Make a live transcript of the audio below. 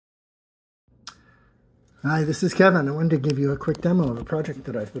Hi, this is Kevin. I wanted to give you a quick demo of a project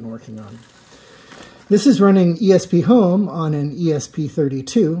that I've been working on. This is running ESPHome on an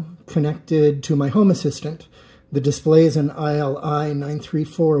ESP32 connected to my Home Assistant. The display is an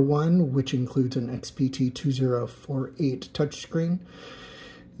ili9341, which includes an esp32 touchscreen.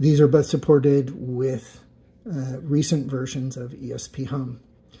 These are both supported with recent versions of ESPHome.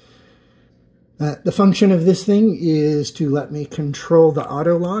 The function of this thing is to let me control the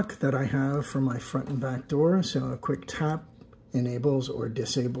auto lock that I have for my front and back door. So a quick tap enables or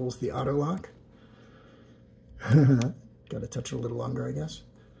disables the auto lock. Got to touch it a little longer, I guess.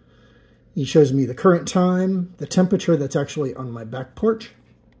 He shows me the current time, the temperature that's actually on my back porch,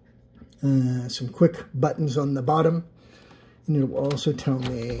 some quick buttons on the bottom, and it will also tell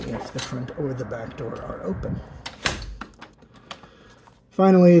me if the front or the back door are open.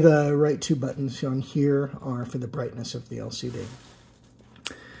 Finally, the right two buttons on here are for the brightness of the LCD.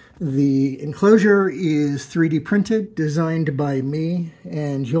 The enclosure is 3D printed, designed by me,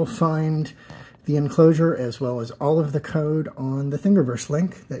 and you'll find the enclosure as well as all of the code on the Thingiverse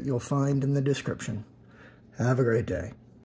link that you'll find in the description. Have a great day.